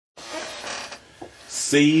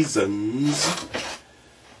Seasons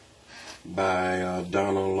by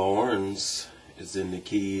Lawerence is in the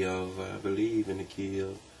key of, I believe, in the key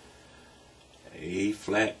of A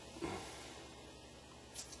flat.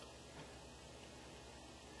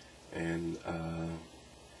 And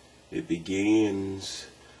it begins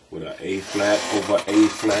with an A flat over A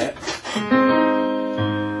flat.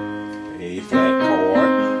 A flat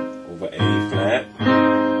chord over A flat.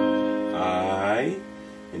 I,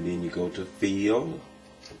 and then you go to feel,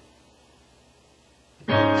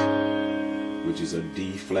 which is a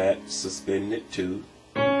D flat suspended 2.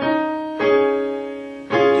 D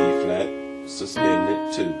flat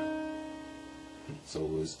suspended 2. So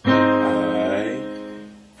it's I,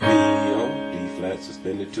 feel, D flat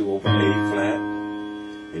suspended 2 over A flat,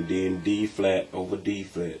 and then D flat over D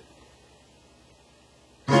flat.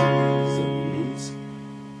 Seasons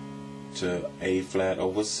to A flat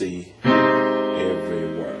over C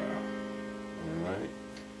everywhere. Alright.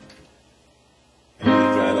 A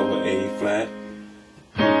flat over A flat,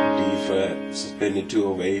 D flat suspended 2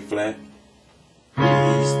 over A flat,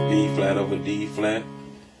 D flat over D flat,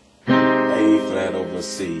 A flat over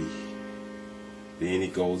C. Then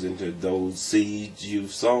it goes into those seeds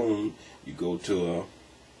you've sown. You go to a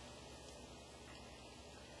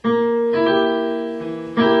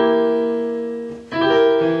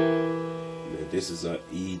this is a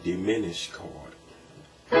E diminished chord.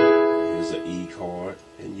 Here's an E chord,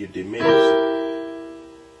 and you diminish it,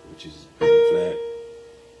 which is B flat,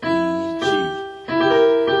 E, G.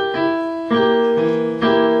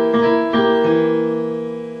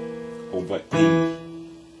 Over E.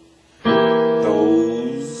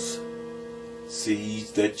 Those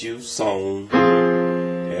seeds that you've sown,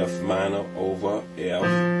 F minor over F,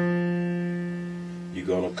 you're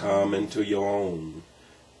gonna come into your own.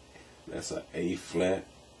 That's an A flat,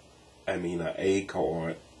 an A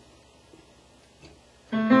chord,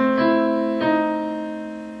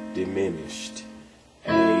 diminished, A,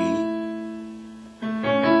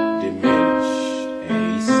 diminished,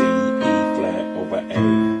 A, C, E flat over A.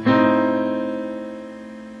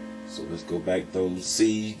 So let's go back those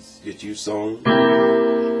seeds that you sown.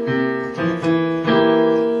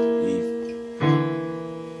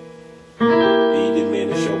 E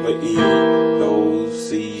diminished over E. Those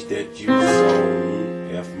seeds that you sown,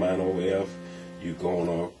 F minor over F, you're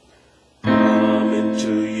gonna come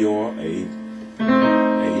into your A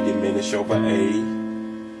diminished over A,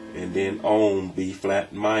 and then on B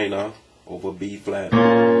flat minor over B flat.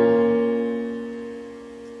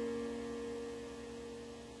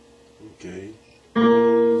 Okay.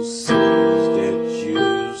 Those seeds that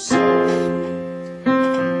you sown,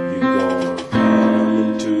 you're gonna come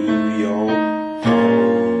into your own,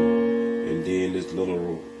 and then this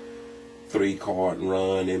little 3-chord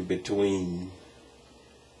run in between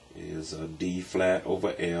is a D flat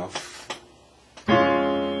over F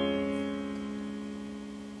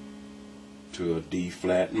to a D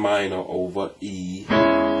flat minor over E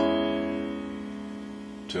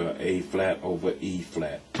to a A flat over E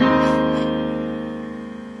flat.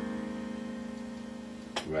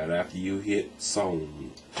 Right after you hit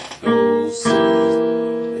sown, those seeds,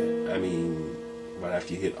 right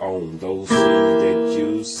after you hit on, those seeds that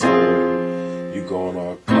you sown, you're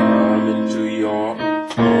gonna come into your own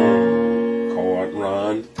chord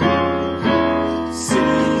run.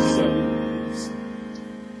 Seasons,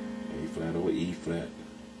 A flat over E flat,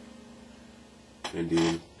 and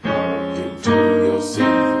then into your C.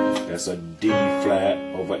 That's a D flat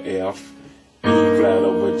over F, E flat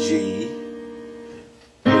over G,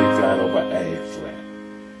 A flat over A flat,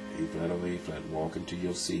 A flat over A flat. Walk into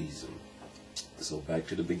your season. So back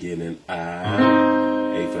to the beginning.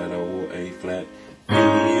 A flat over A flat,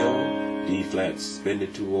 feel, D flat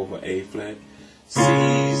suspended 2 over A flat,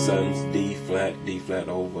 seasons, D flat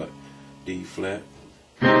over D flat,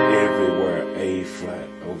 everywhere A flat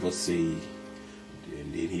over C,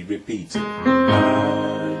 and then he repeats it.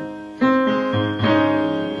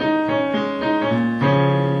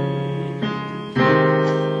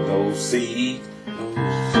 Those C,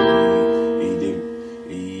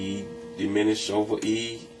 E diminished over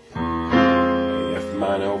E, F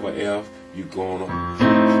minor over F, you're gonna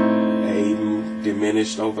A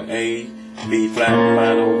diminished over A, B flat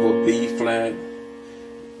minor over B flat,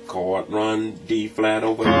 chord run D flat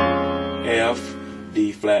over F,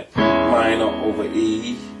 D flat minor over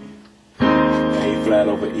E, A flat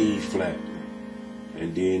over E flat,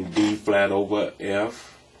 and then D flat over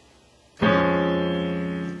F, E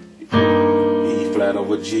flat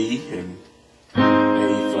over G, and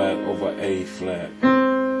A flat over A flat.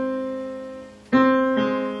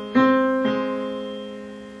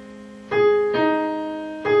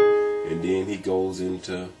 And then he goes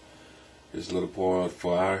into this little part,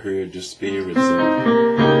 for I heard the Spirit say.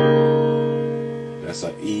 That's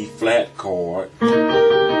an E flat chord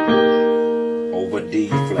over D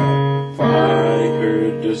flat. For I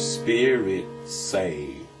heard the Spirit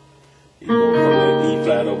say. You go from that E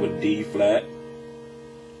flat over D flat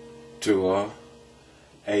to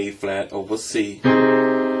A flat over C.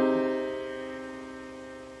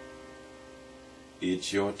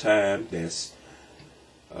 It's your time. That's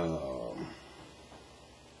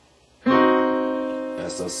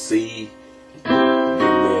a C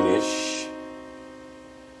diminish.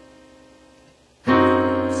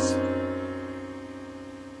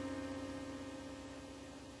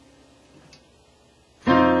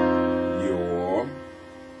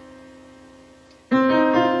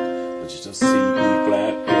 Which is a C, E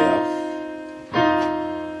flat, F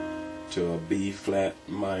to a B flat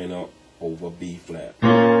minor over B flat.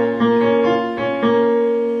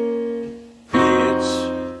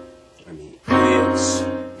 It's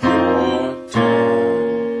your time.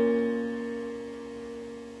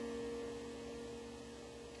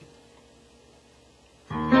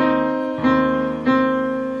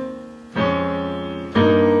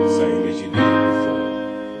 Same as you did before.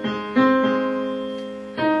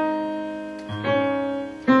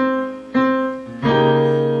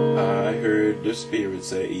 I heard the Spirit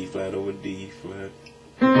say E flat over D flat,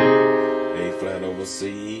 A flat over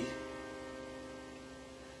C,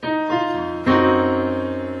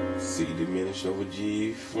 C diminished over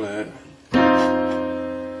G flat.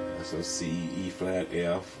 That's a C, E flat,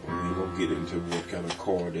 F. We won't get into what kind of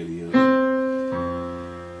chord that is.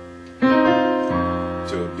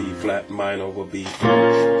 To a B flat minor over B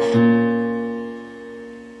flat.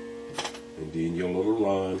 And then your little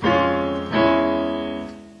run.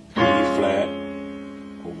 D flat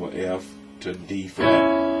over F to D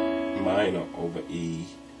flat minor over E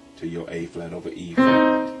to your A flat over E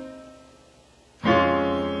flat.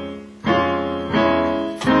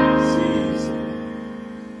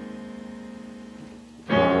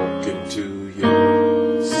 To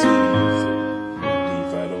your C, D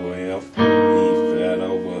flat over F, E flat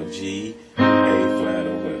over G, A flat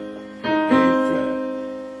over A flat.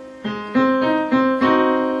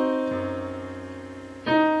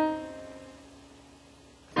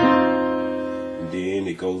 And then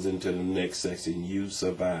it goes into the next section, you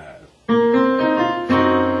survive. It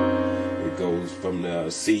goes from the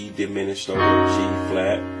C diminished over G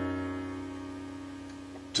flat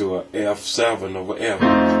to a F7 over F.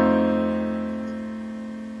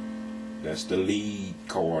 That's the lead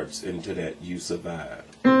chords into that you survive.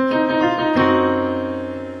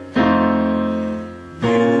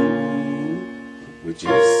 You, which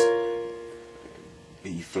is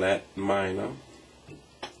B flat minor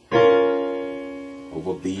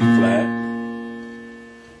over B flat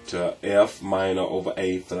to F minor over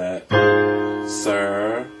A flat.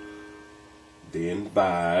 Sir, then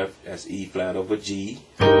vibe, that's E flat over G.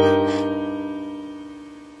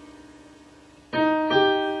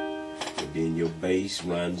 Then your bass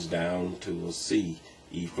runs down to a C,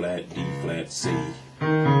 E flat, D flat, C.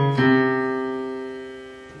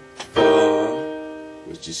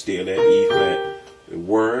 Which is still that E flat, the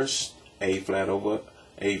worst, A flat over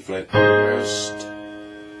A flat, worst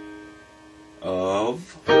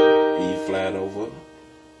of E flat over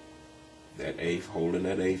that A, holding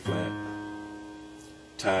that A flat.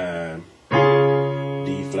 Time,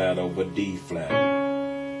 D flat over D flat.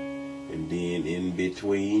 And then in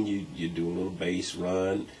between, you do a little bass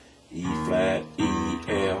run, E flat, E,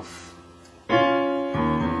 F.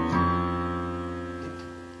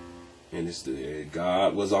 And it's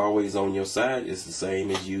God was always on your side. It's the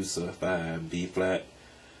same as you survive. B flat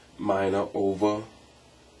minor over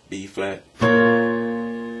B flat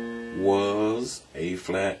was A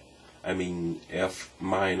flat. F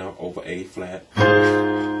minor over A flat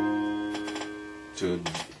to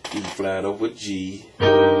E flat over G.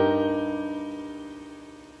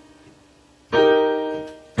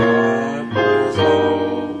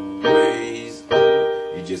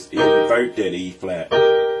 Just invert that E flat.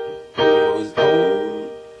 Goes on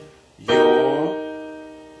your,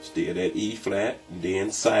 still that E flat,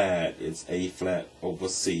 then side, it's A flat over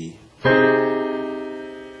C.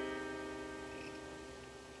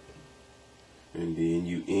 And then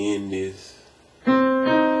you end this,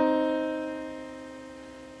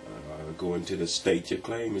 go into the state your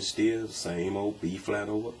claim is still the same old B flat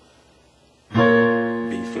over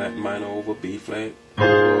B flat minor over B flat.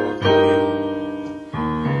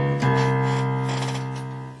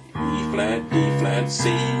 Flat, D flat, C,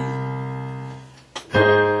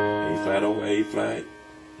 A flat over A flat,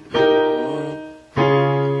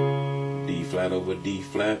 D flat over D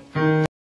flat,